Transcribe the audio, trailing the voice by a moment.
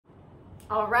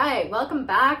All right, welcome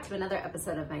back to another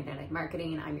episode of Magnetic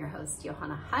Marketing. I'm your host,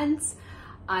 Johanna Hunt.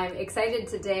 I'm excited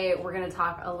today. We're going to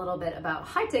talk a little bit about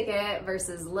high ticket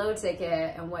versus low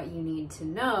ticket and what you need to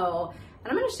know.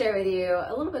 And I'm going to share with you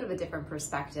a little bit of a different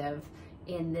perspective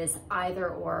in this either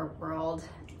or world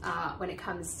when it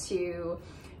comes to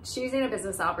choosing a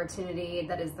business opportunity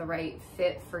that is the right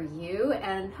fit for you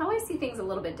and how I see things a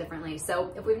little bit differently.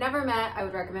 So if we've never met, I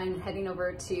would recommend heading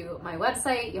over to my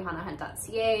website,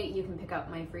 johannahunt.ca. You can pick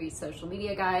up my free social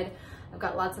media guide. I've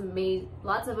got lots of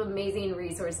amazing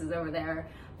resources over there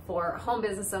for home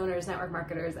business owners, network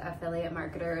marketers, affiliate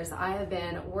marketers. I have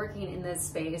been working in this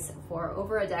space for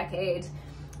over a decade.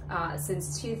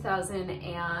 Since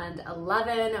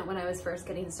 2011, when I was first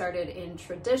getting started in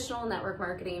traditional network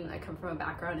marketing. I come from a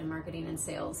background in marketing and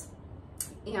sales.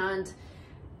 And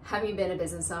having been a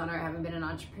business owner, having been an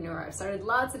entrepreneur, I've started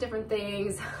lots of different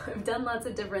things. I've done lots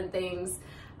of different things,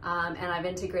 and I've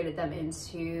integrated them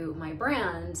into my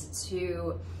brand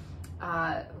to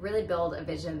really build a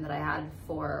vision that I had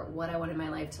for what I wanted my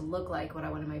life to look like, what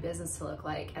I wanted my business to look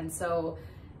like. And so,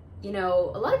 you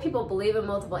know, a lot of people believe in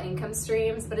multiple income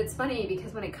streams, but it's funny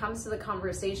because when it comes to the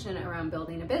conversation around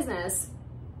building a business,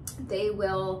 they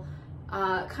will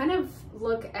kind of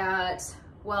look at,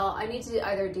 well, I need to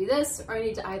either do this or I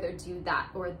need to either do that,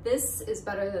 or this is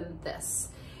better than this.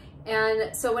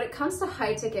 And so when it comes to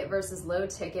high ticket versus low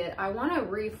ticket, I want to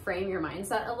reframe your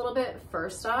mindset a little bit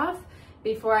first off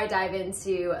before I dive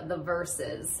into the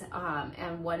verses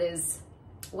and what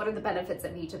are the benefits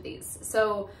of each of these.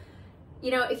 So, you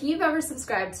know, if you've ever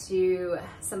subscribed to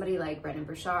somebody like Brendon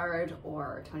Burchard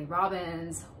or Tony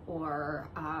Robbins or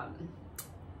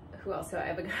who else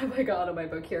have I got on my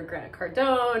book here? Grant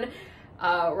Cardone,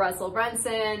 Russell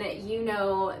Brunson, you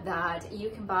know that you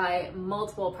can buy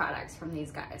multiple products from these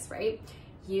guys, right?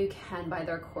 You can buy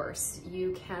their course,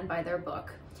 you can buy their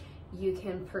book, you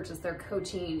can purchase their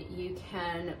coaching, you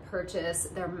can purchase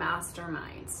their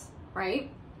masterminds, right?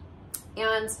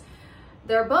 And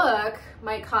their book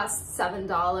might cost $7,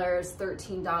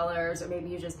 $13, or maybe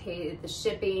you just pay the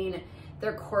shipping.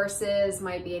 Their courses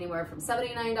might be anywhere from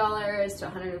 $79 to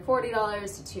 $140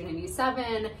 to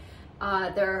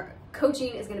 $297. Their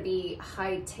coaching is going to be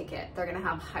high ticket. They're going to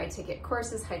have high ticket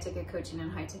courses, high ticket coaching,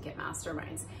 and high ticket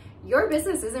masterminds. Your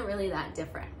business isn't really that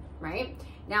different, right?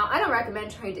 Now, I don't recommend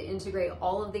trying to integrate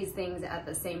all of these things at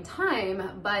the same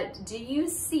time, but do you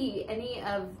see any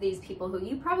of these people who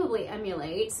you probably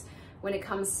emulate when it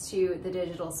comes to the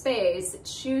digital space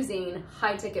choosing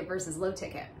high ticket versus low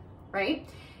ticket, right?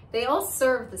 They all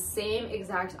serve the same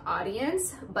exact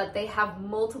audience, but they have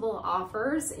multiple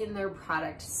offers in their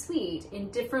product suite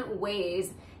in different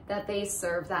ways that they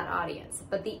serve that audience.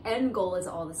 But the end goal is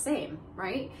all the same,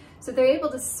 right? So they're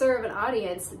able to serve an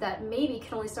audience that maybe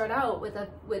can only start out with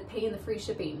paying the free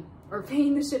shipping or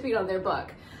paying the shipping on their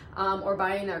book or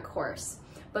buying their course.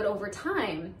 But over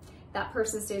time, that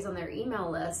person stays on their email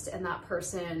list and that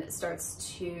person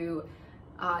starts to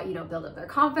build up their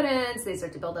confidence, they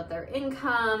start to build up their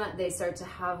income, they start to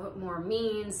have more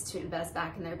means to invest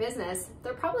back in their business.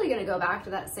 They're probably going to go back to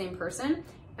that same person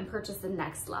and purchase the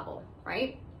next level,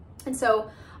 right? And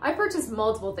so I purchased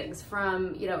multiple things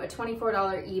from, you know, a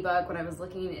 $24 ebook when I was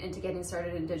looking into getting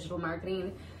started in digital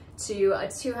marketing to a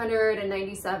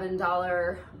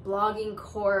 $297 blogging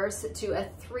course to a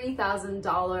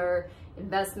 $3,000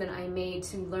 investment I made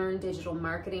to learn digital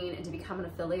marketing and to become an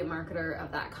affiliate marketer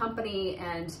of that company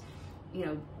and, you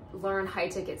know, learn high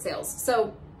ticket sales.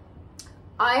 So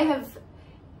I have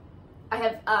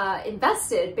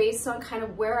invested based on kind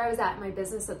of where I was at in my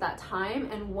business at that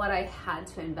time and what I had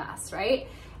to invest, right?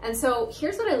 And so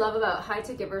here's what I love about high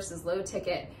ticket versus low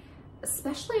ticket,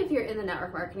 especially if you're in the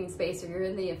network marketing space or you're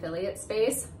in the affiliate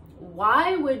space.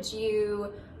 Why would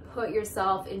you put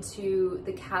yourself into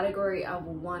the category of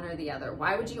one or the other?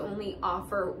 Why would you only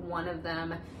offer one of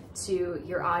them to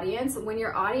your audience when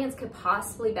your audience could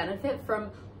possibly benefit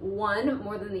from one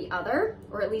more than the other,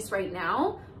 or at least right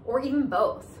now, or even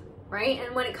both, right?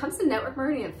 And when it comes to network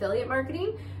marketing and affiliate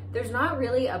marketing, there's not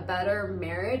really a better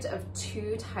marriage of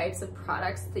two types of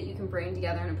products that you can bring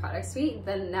together in a product suite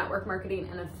than network marketing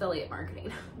and affiliate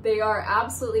marketing. They are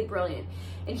absolutely brilliant.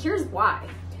 And here's why.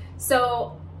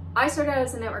 So I started out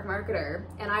as a network marketer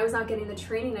and I was not getting the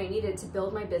training I needed to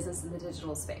build my business in the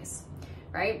digital space,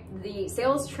 right? The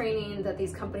sales training that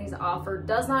these companies offer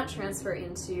does not transfer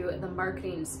into the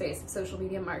marketing space, social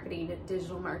media marketing,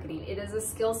 digital marketing. It is a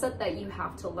skill set that you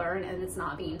have to learn and it's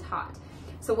not being taught.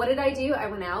 So what did I do? I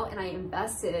went out and I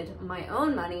invested my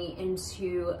own money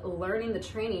into learning the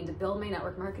training to build my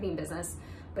network marketing business.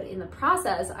 But in the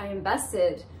process, I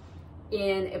invested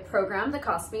in a program that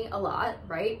cost me a lot,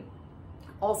 right?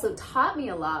 also taught me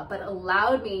a lot, but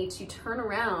allowed me to turn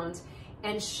around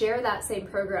and share that same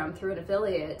program through an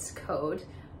affiliate code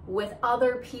with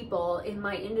other people in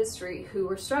my industry who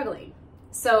were struggling.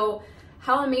 So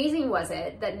how amazing was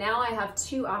it that now I have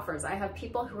two offers? I have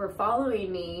people who are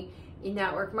following me in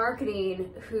network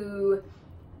marketing who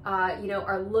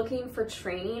are looking for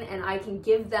training, and I can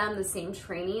give them the same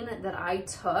training that I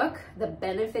took, that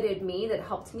benefited me, that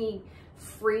helped me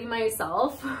free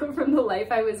myself from the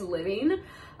life I was living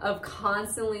of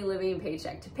constantly living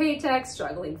paycheck to paycheck,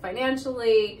 struggling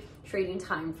financially, trading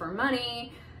time for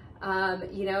money,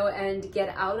 and get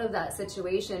out of that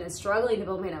situation and struggling to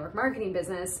build my network marketing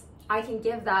business. I can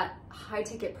give that high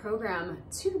ticket program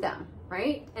to them,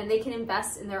 right? And they can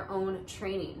invest in their own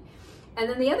training. And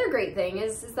then the other great thing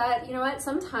is that,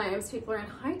 sometimes people are in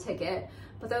high ticket,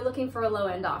 but they're looking for a low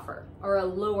end offer or a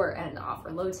lower end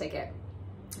offer, low ticket.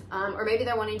 Or maybe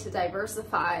they're wanting to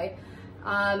diversify.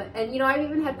 I've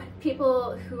even had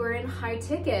people who are in high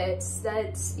tickets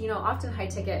that, often high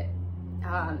ticket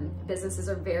businesses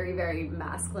are very, very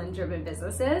masculine driven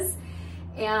businesses.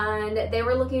 And they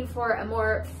were looking for a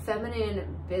more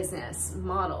feminine business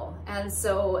model. And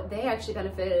so they actually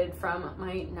benefited from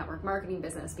my network marketing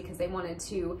business because they wanted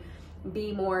to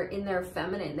be more in their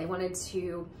feminine. They wanted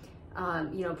to,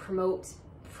 promote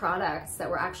products that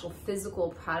were actual physical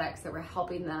products that were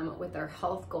helping them with their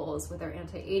health goals, with their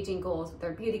anti-aging goals, with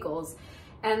their beauty goals.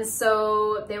 And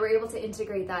so they were able to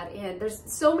integrate that in. There's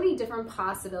so many different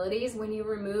possibilities when you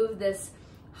remove this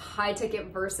high ticket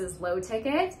versus low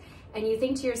ticket. And you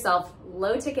think to yourself,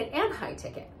 low ticket and high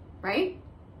ticket, right?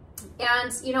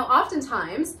 And,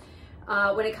 oftentimes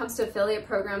when it comes to affiliate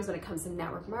programs, when it comes to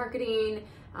network marketing,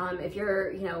 if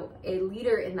you're, a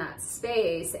leader in that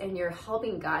space and you're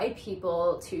helping guide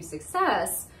people to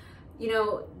success,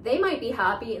 they might be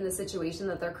happy in the situation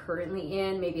that they're currently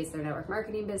in. Maybe it's their network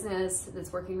marketing business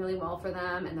that's working really well for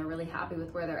them and they're really happy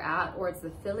with where they're at, or it's the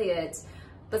affiliate.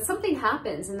 But something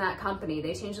happens in that company.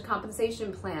 They change the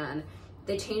compensation plan.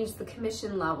 They change the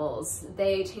commission levels.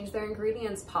 They change their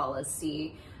ingredients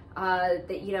policy.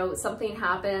 Something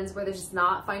happens where they're just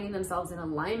not finding themselves in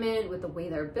alignment with the way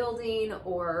they're building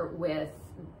or with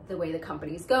the way the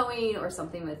company's going or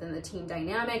something within the team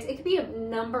dynamics. It could be a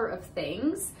number of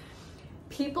things.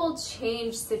 People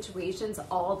change situations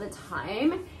all the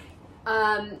time.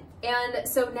 And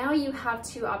so now you have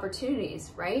two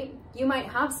opportunities, right? You might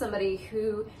have somebody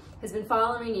who has been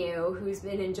following you, who's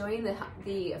been enjoying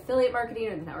the affiliate marketing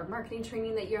or the network marketing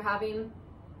training that you're having.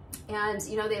 And,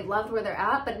 they've loved where they're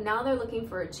at, but now they're looking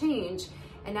for a change.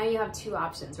 And now you have two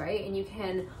options, right? And you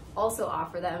can also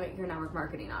offer them your network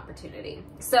marketing opportunity.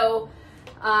 So,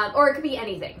 or it could be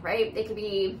anything, right? It could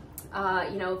be,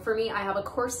 for me, I have a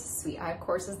course suite. I have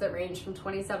courses that range from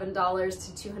 $27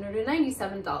 to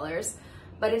 $297.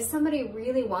 But if somebody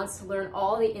really wants to learn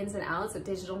all the ins and outs of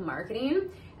digital marketing,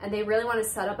 and they really want to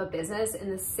set up a business in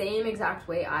the same exact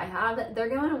way I have, they're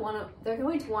going to want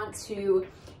to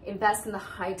invest in the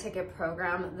high ticket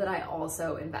program that I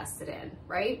also invested in,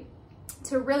 right?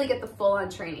 To really get the full on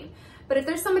training. But if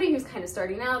there's somebody who's kind of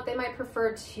starting out, they might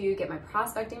prefer to get my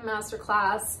prospecting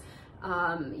masterclass.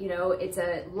 It's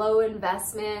a low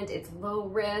investment, it's low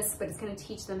risk, but it's going to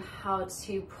teach them how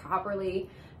to properly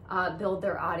build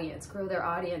their audience, grow their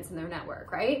audience and their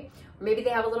network, right? Or maybe they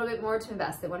have a little bit more to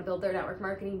invest. They want to build their network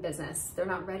marketing business. They're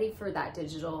not ready for that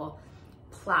digital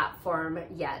platform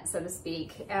yet, so to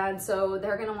speak. And so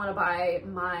they're going to want to buy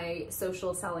my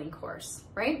social selling course,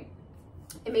 right?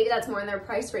 And maybe that's more in their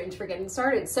price range for getting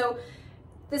started. So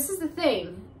this is the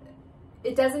thing.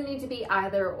 It doesn't need to be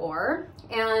either or.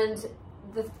 And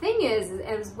the thing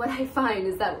is what I find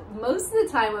is that most of the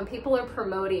time when people are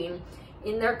promoting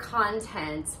in their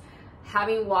content,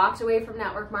 having walked away from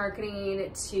network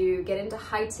marketing to get into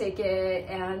high ticket,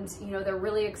 and they're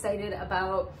really excited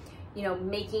about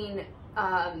making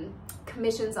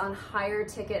commissions on higher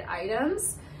ticket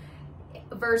items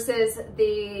versus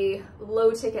the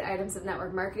low ticket items of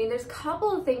network marketing, there's a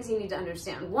couple of things you need to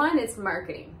understand. One, it's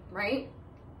marketing, right?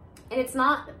 And it's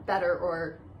not better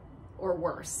or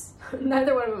worse.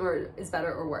 Neither one of them is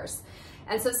better or worse.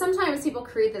 And so sometimes people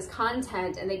create this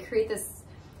content and they create this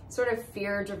sort of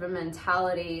fear-driven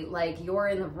mentality, like you're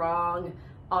in the wrong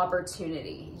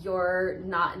opportunity, you're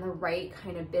not in the right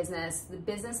kind of business, the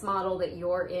business model that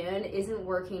you're in isn't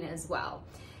working as well.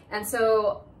 And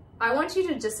so I want you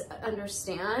to just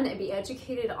understand and be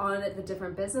educated on the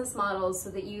different business models so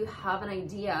that you have an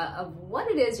idea of what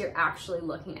it is you're actually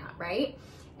looking at, right?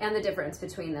 And the difference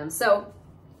between them. So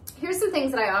here's some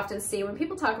things that I often see when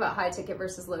people talk about high ticket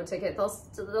versus low ticket.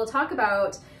 They'll talk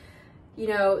about, you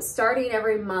know, starting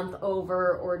every month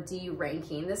over or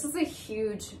de-ranking. This is a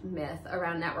huge myth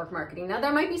around network marketing. Now,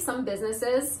 there might be some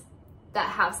businesses that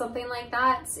have something like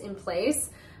that in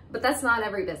place, but that's not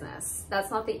every business. That's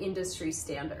not the industry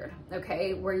standard,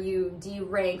 okay? Where you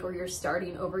de-rank or you're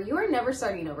starting over. You are never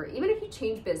starting over. Even if you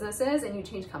change businesses and you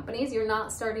change companies, you're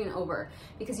not starting over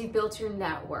because you've built your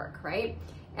network, right?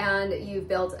 And you've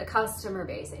built a customer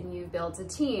base and you've built a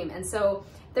team. And so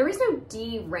there is no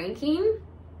de-ranking.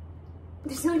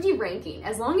 There's no de-ranking.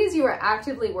 As long as you are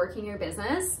actively working your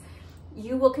business,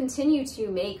 you will continue to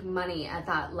make money at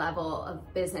that level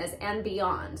of business and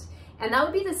beyond. And that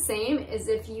would be the same as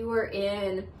if you were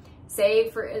in, say,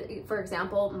 for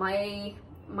example, my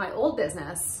old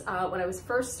business, when I was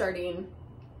first starting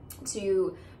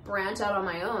to branch out on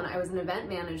my own, I was an event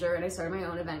manager and I started my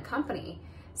own event company.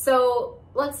 So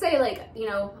let's say, like, you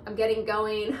know, I'm getting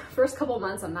going, first couple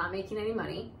months, I'm not making any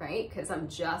money, right? Because I'm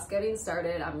just getting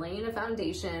started. I'm laying a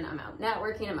foundation. I'm out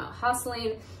networking. I'm out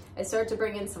hustling. I start to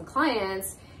bring in some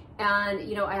clients and,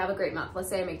 you know, I have a great month. Let's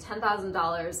say I make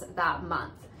 $10,000 that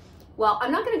month. Well,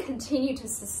 I'm not going to continue to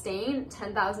sustain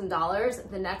 $10,000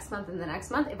 the next month and the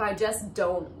next month if I just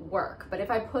don't work. But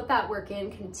if I put that work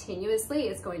in continuously,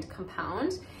 it's going to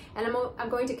compound. And I'm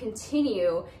going to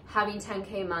continue having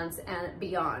 10K months and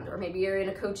beyond. Or maybe you're in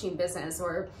a coaching business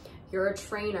or you're a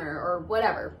trainer or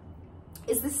whatever.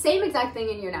 It's the same exact thing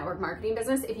in your network marketing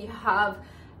business. If you have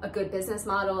a good business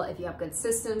model, if you have good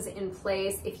systems in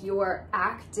place, if you're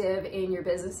active in your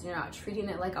business and you're not treating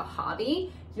it like a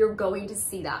hobby, you're going to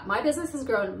see that. My business has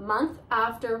grown month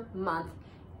after month,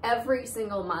 every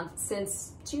single month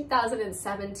since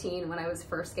 2017 when I was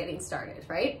first getting started,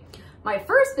 right? My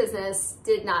first business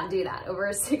did not do that.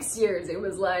 Over 6 years, it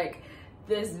was like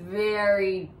this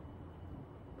very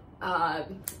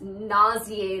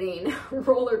nauseating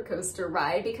roller coaster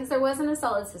ride because there wasn't a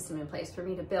solid system in place for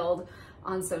me to build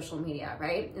on social media,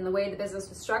 right? And the way the business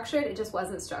was structured, it just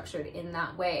wasn't structured in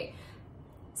that way.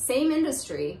 Same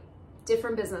industry,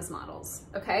 different business models,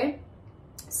 okay?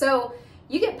 So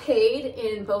you get paid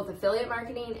in both affiliate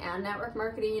marketing and network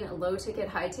marketing, low ticket,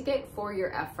 high ticket, for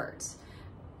your effort.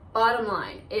 Bottom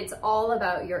line, it's all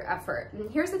about your effort. And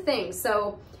here's the thing.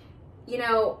 So, you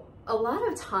know, a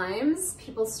lot of times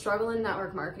people struggle in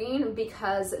network marketing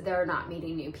because they're not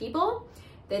meeting new people.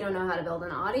 They don't know how to build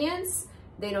an audience.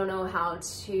 They don't know how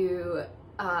to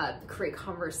create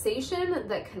conversation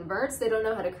that converts. They don't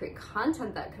know how to create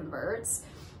content that converts.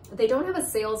 They don't have a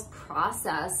sales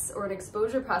process or an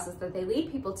exposure process that they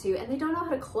lead people to, and they don't know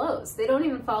how to close. They don't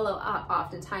even follow up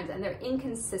oftentimes, and they're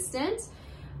inconsistent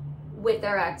with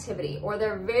their activity, or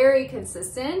they're very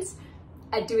consistent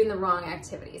at doing the wrong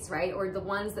activities, right? Or the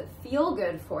ones that feel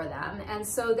good for them. And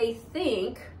so they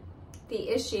think the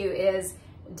issue is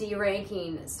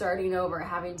de-ranking, starting over,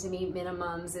 having to meet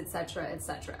minimums,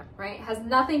 etc., right? It has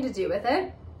nothing to do with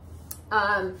it.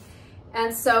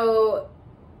 And so,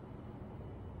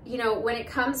 you know, when it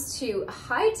comes to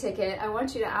high ticket, I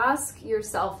want you to ask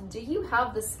yourself, do you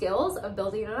have the skills of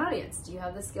building an audience? Do you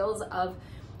have the skills of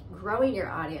growing your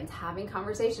audience, having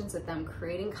conversations with them,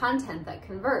 creating content that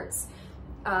converts,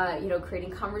 you know,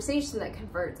 creating conversation that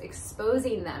converts,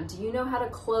 exposing them? Do you know how to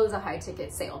close a high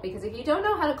ticket sale? Because if you don't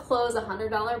know how to close a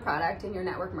 $100 product in your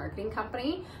network marketing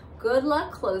company, good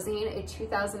luck closing a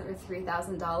 $2,000 or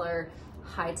 $3,000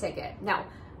 high ticket. Now,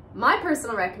 my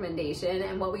personal recommendation,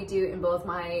 and what we do in both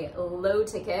my low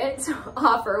ticket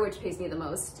offer, which pays me the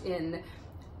most in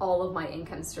all of my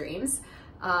income streams,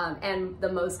 and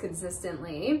the most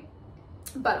consistently,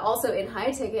 but also in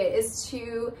high ticket, is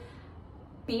to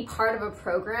be part of a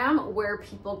program where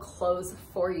people close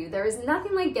for you. There is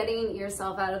nothing like getting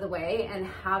yourself out of the way and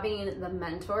having the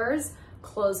mentors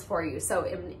close for you. So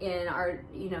in our,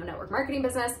 you know, network marketing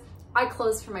business, I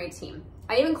close for my team.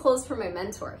 I even close for my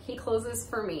mentor. He closes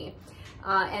for me.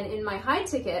 And in my high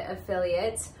ticket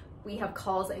affiliate, we have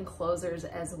calls and closers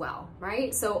as well,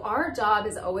 right? So our job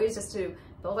is always just to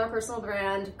build our personal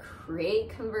brand, create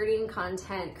converting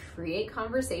content, create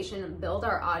conversation, build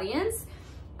our audience,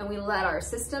 and we let our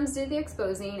systems do the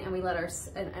exposing, and we let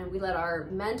our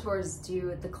mentors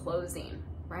do the closing,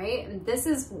 right? And this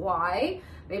is why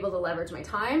I'm able to leverage my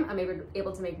time. I'm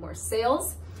able to make more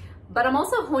sales, but I'm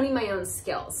also honing my own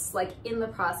skills, like in the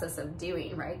process of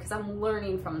doing, right? Because I'm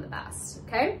learning from the best,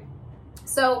 okay?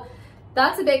 So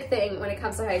that's a big thing when it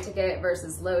comes to high ticket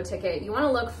versus low ticket. You want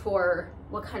to look for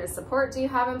what kind of support do you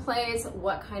have in place,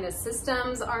 what kind of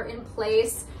systems are in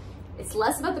place. It's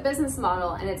less about the business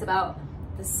model, and it's about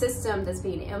the system that's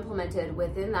being implemented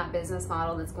within that business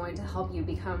model that's going to help you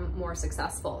become more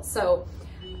successful. So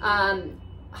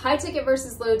high ticket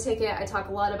versus low ticket, I talk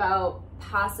a lot about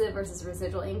passive versus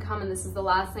residual income, and this is the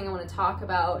last thing I want to talk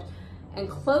about and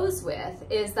close with,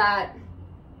 is that,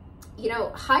 you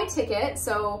know, high ticket,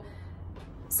 so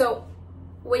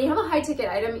when you have a high ticket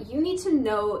item, you need to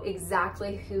know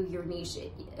exactly who your niche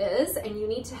is, and you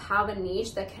need to have a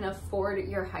niche that can afford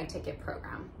your high ticket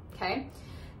program, okay?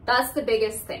 That's the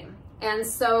biggest thing. And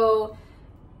so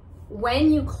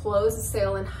when you close a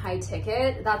sale in high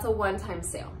ticket, that's a one-time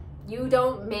sale. You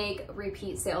don't make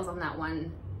repeat sales on that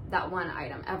one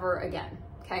item ever again,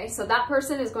 okay? So that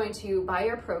person is going to buy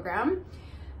your program,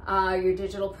 your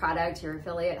digital product, your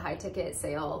affiliate high ticket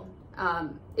sale.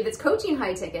 If it's coaching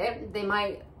high ticket, they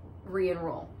might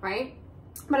re-enroll, right?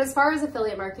 But as far as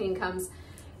affiliate marketing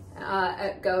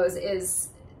goes, is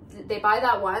they buy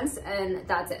that once and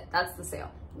that's it, that's the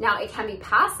sale. Now it can be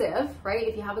passive, right?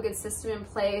 If you have a good system in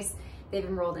place, they've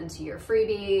enrolled into your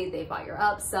freebie, they bought your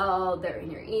upsell, they're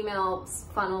in your email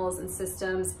funnels and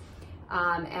systems,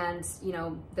 and you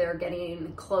know, they're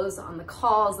getting closed on the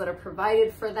calls that are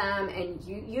provided for them, and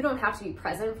you don't have to be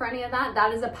present for any of that.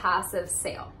 That is a passive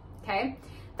sale, okay?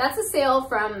 That's a sale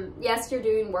from, yes, you're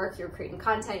doing work, you're creating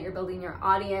content, you're building your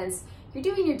audience, you're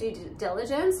doing your due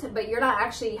diligence, but you're not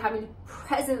actually having to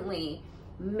presently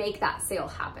make that sale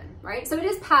happen, right? So it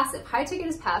is passive. High ticket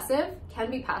is passive,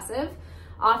 can be passive.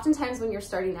 Oftentimes when you're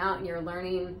starting out and you're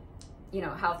learning, you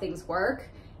know, how things work,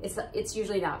 it's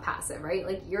usually not passive, right?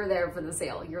 Like you're there for the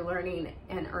sale, you're learning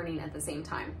and earning at the same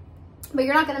time, but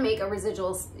you're not gonna make a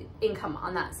residual income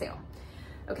on that sale.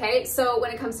 Okay, so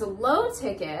when it comes to low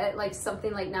ticket, like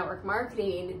something like network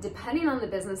marketing, depending on the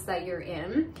business that you're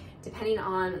in, depending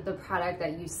on the product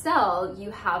that you sell, you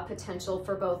have potential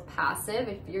for both passive,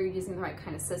 if you're using the right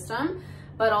kind of system,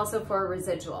 but also for a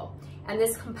residual. And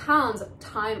this compounds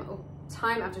time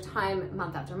after time,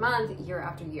 month after month, year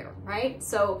after year, right?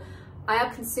 So I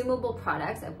have consumable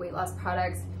products, I have weight loss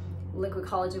products, liquid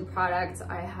collagen products,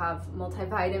 I have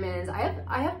multivitamins,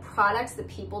 I have products that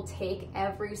people take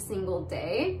every single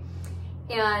day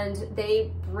and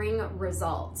they bring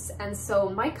results. And so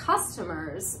my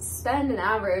customers spend an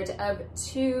average of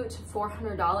 $200 to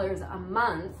 $400 a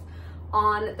month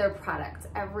on their products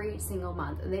every single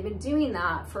month. And they've been doing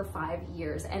that for 5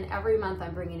 years. And every month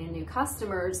I'm bringing in new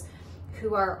customers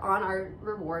who are on our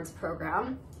rewards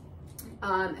program,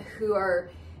 who are,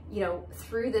 you know,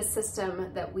 through this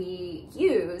system that we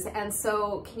use. And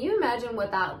so can you imagine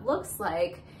what that looks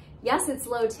like? Yes, it's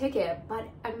low ticket, but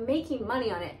I'm making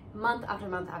money on it month after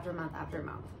month after month after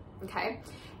month, okay?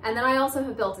 And then I also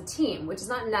have built a team, which is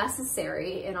not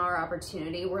necessary in our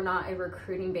opportunity. We're not a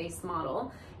recruiting-based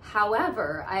model.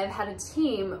 However, I have had a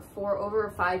team for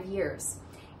over 5 years,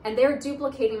 and they're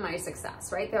duplicating my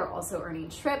success, right? They're also earning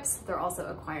trips. They're also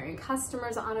acquiring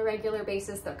customers on a regular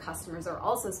basis. Their customers are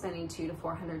also spending $200 to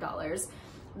 $400.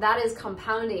 That is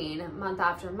compounding month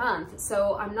after month.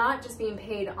 So I'm not just being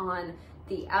paid on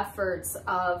the efforts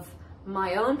of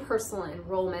my own personal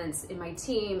enrollments in my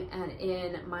team and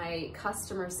in my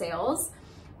customer sales,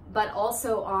 but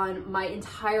also on my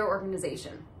entire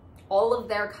organization, all of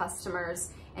their customers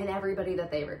and everybody that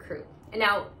they recruit. And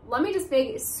now let me just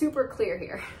make it super clear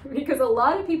here, because a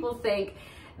lot of people think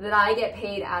that I get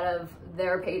paid out of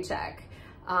their paycheck,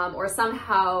 or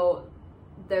somehow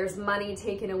there's money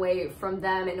taken away from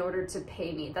them in order to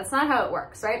pay me. That's not how it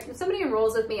works, right? If somebody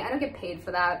enrolls with me, I don't get paid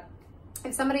for that.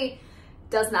 If somebody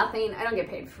does nothing, I don't get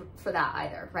paid for that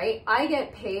either, right? I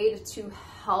get paid to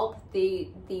help the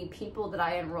people that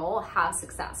I enroll have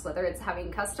success, whether it's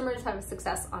having customers have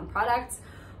success on products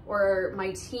or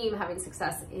my team having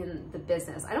success in the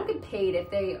business. I don't get paid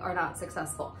if they are not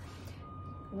successful.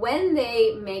 When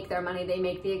they make their money, they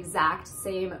make the exact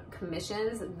same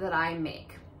commissions that I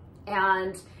make.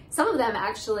 And some of them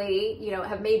actually, you know,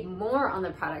 have made more on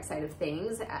the product side of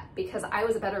things because I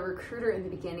was a better recruiter in the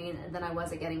beginning than I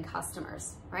was at getting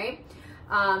customers, right?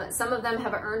 Some of them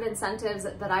have earned incentives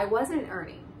that I wasn't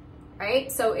earning, right?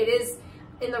 So it is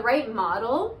in the right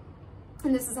model,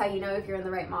 and this is how you know if you're in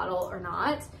the right model or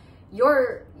not.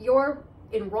 Your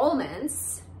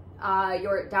enrollments,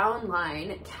 your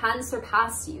downline can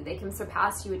surpass you. They can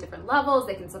surpass you at different levels.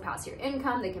 They can surpass your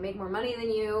income. They can make more money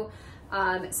than you.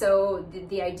 So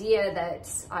the idea that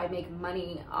I make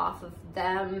money off of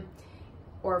them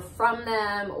or from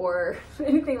them or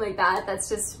anything like that, that's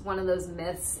just one of those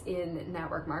myths in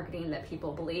network marketing that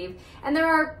people believe. And there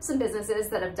are some businesses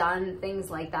that have done things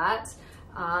like that.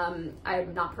 I'm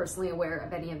not personally aware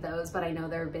of any of those, but I know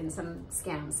there have been some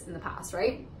scams in the past,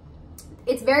 right?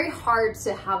 It's very hard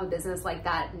to have a business like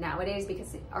that nowadays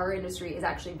because our industry is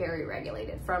actually very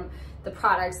regulated, from the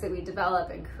products that we develop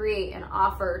and create and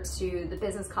offer to the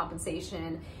business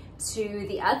compensation to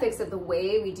the ethics of the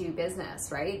way we do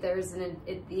business, right?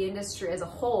 The industry as a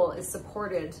whole is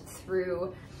supported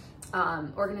through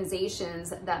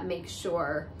organizations that make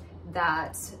sure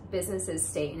that businesses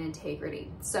stay in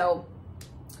integrity. So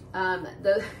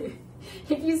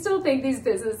if you still think these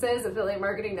businesses, affiliate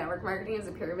marketing, network marketing is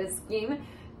a pyramid scheme,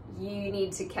 you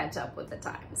need to catch up with the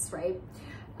times, right?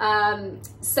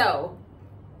 So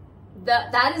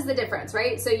that is the difference,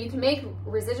 right? So you can make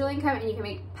residual income and you can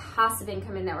make passive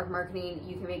income in network marketing.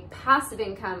 You can make passive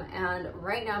income and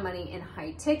right now money in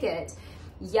high ticket.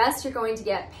 Yes, you're going to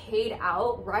get paid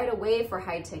out right away for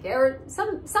high ticket, or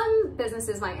some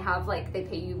businesses might have, like, they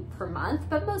pay you per month,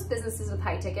 but most businesses with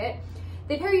high ticket,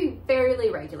 they pay you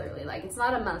fairly regularly. Like, it's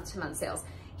not a month-to-month sales.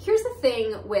 Here's the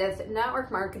thing with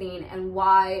network marketing and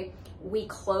why we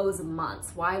close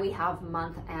months, why we have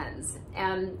month ends.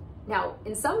 And now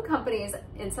in some companies,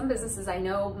 in some businesses, I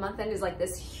know month end is like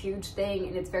this huge thing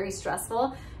and it's very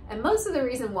stressful. And most of the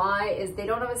reason why is they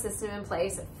don't have a system in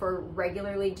place for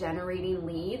regularly generating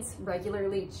leads,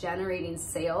 regularly generating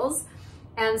sales.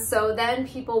 And so then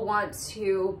people want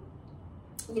to,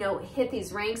 you know, hit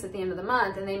these ranks at the end of the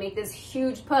month, and they make this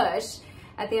huge push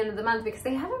at the end of the month because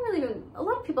they haven't really been, a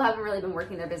lot of people haven't really been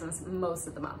working their business most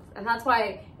of the month. And that's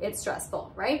why it's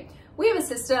stressful, right? We have a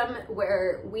system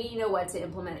where we know what to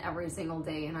implement every single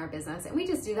day in our business, and we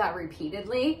just do that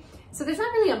repeatedly. So there's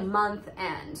not really a month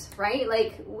end, right?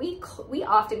 Like we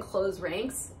often close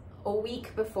ranks a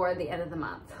week before the end of the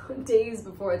month, days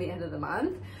before the end of the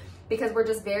month, because we're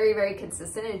just very, very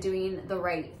consistent in doing the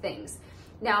right things.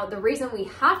 Now, the reason we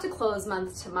have to close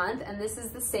month to month, and this is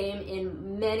the same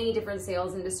in many different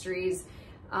sales industries,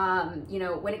 you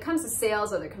know, when it comes to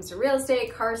sales, whether it comes to real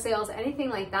estate, car sales, anything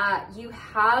like that, you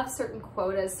have certain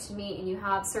quotas to meet and you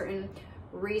have certain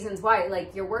reasons why.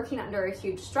 Like, you're working under a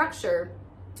huge structure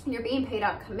and you're being paid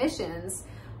out commissions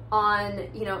on,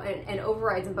 you know, and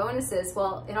overrides and bonuses.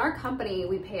 Well, in our company,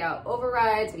 we pay out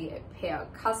overrides, we pay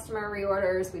out customer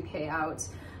reorders, we pay out,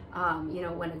 you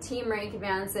know, when a team rank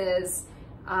advances,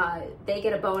 they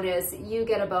get a bonus, you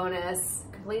get a bonus,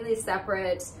 completely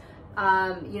separate.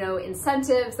 You know,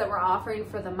 incentives that we're offering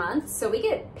for the month. So we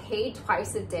get paid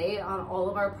twice a day on all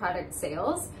of our product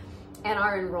sales and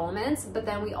our enrollments, but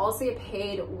then we also get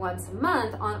paid once a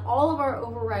month on all of our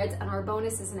overrides and our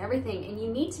bonuses and everything. And you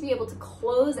need to be able to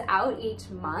close out each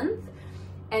month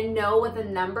and know what the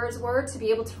numbers were to be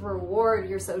able to reward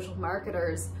your social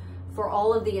marketers for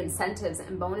all of the incentives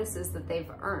and bonuses that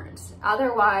they've earned.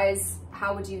 Otherwise,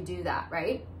 how would you do that,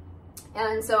 right?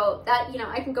 And so that, you know,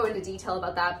 I can go into detail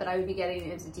about that, but I would be getting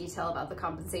into detail about the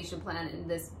compensation plan, and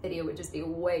this video would just be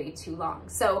way too long.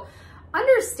 So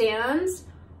understand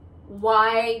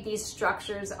why these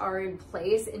structures are in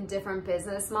place in different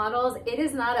business models. It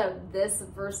is not a this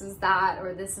versus that,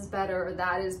 or this is better or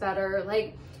that is better.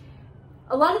 Like,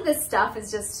 a lot of this stuff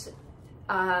is just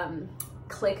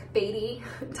clickbaity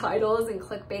titles and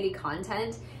clickbaity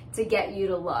content to get you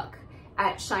to look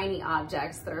at shiny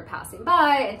objects that are passing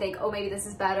by and think, oh, maybe this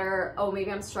is better. Oh, maybe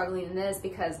I'm struggling in this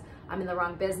because I'm in the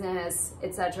wrong business,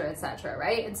 etc.,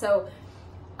 right? And so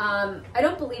I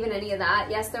don't believe in any of that.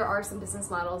 Yes, there are some business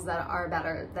models that are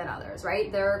better than others,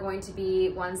 right? There are going to be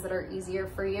ones that are easier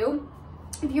for you.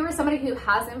 If you are somebody who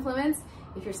has influence,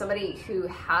 if you're somebody who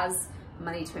has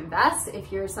money to invest,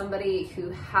 if you're somebody who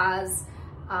has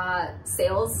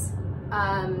sales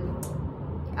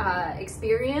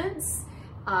experience,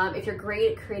 if you're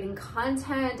great at creating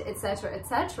content,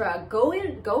 etc.,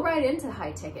 go right into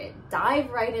high ticket, dive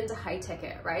right into high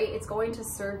ticket, right? It's going to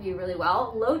serve you really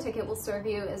well. Low ticket will serve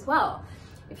you as well.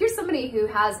 If you're somebody who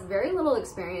has very little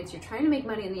experience, you're trying to make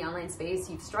money in the online space,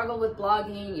 you've struggled with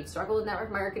blogging, you've struggled with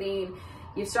network marketing,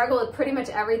 you've struggled with pretty much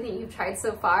everything you've tried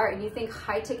so far, and you think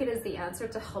high ticket is the answer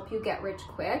to help you get rich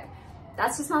quick,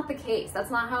 that's just not the case.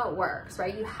 That's not how it works,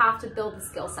 right? You have to build the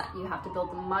skill set. You have to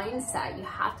build the mindset. You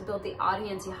have to build the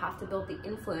audience. You have to build the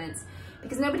influence,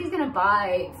 because nobody's going to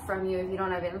buy from you if you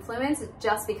don't have influence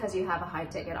just because you have a high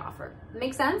ticket offer.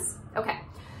 Make sense? Okay.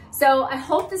 So I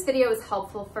hope this video is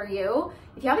helpful for you.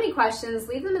 If you have any questions,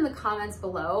 leave them in the comments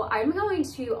below. I'm going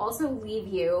to also leave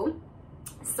you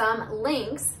some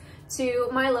links to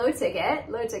my low ticket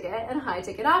and high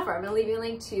ticket offer. I'm going to leave you a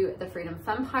link to the Freedom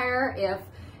Fempire if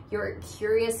you're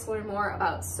curious to learn more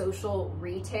about social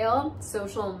retail,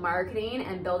 social marketing,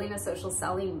 and building a social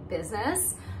selling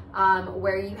business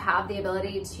where you have the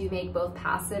ability to make both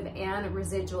passive and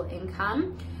residual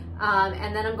income.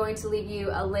 And then I'm going to leave you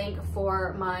a link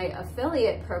for my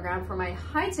affiliate program, for my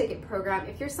high ticket program.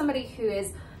 If you're somebody who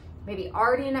is maybe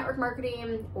already in network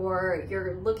marketing, or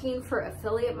you're looking for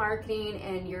affiliate marketing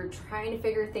and you're trying to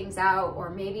figure things out, or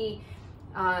maybe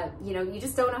you know, you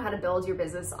just don't know how to build your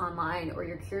business online, or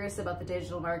you're curious about the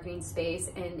digital marketing space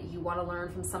and you want to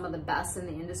learn from some of the best in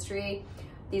the industry.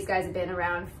 These guys have been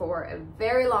around for a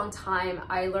very long time.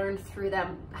 I learned through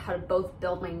them how to both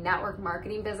build my network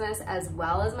marketing business as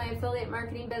well as my affiliate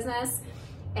marketing business.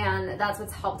 And that's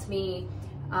what's helped me,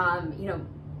 you know,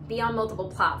 be on multiple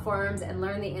platforms and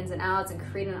learn the ins and outs and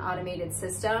create an automated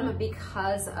system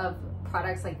because of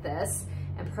products like this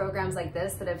and programs like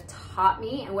this that have taught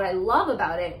me. And what I love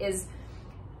about it is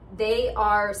they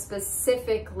are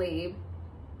specifically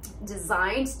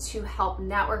designed to help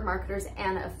network marketers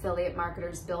and affiliate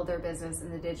marketers build their business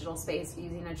in the digital space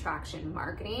using attraction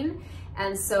marketing.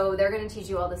 And so they're going to teach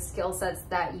you all the skill sets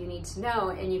that you need to know,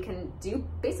 and you can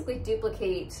basically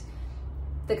duplicate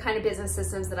the kind of business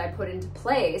systems that I put into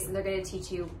place, and they're going to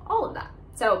teach you all of that.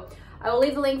 So I will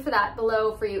leave the link for that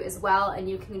below for you as well, and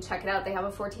you can check it out. They have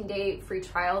a 14-day free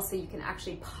trial, so you can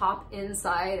actually pop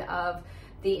inside of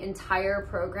the entire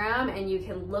program and you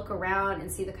can look around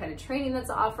and see the kind of training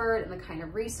that's offered and the kind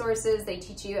of resources. They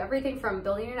teach you everything from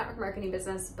building your network marketing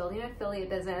business, building an affiliate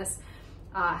business,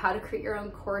 how to create your own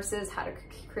courses, how to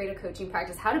create a coaching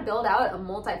practice, how to build out a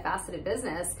multifaceted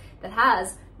business that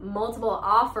has multiple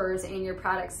offers in your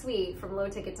product suite from low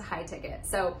ticket to high ticket.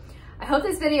 So I hope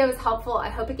this video was helpful. I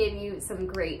hope it gave you some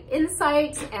great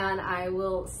insight, and I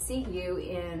will see you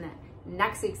in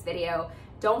next week's video.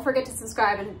 Don't forget to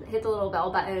subscribe and hit the little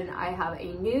bell button. I have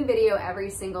a new video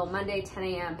every single Monday, 10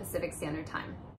 a.m. Pacific Standard Time.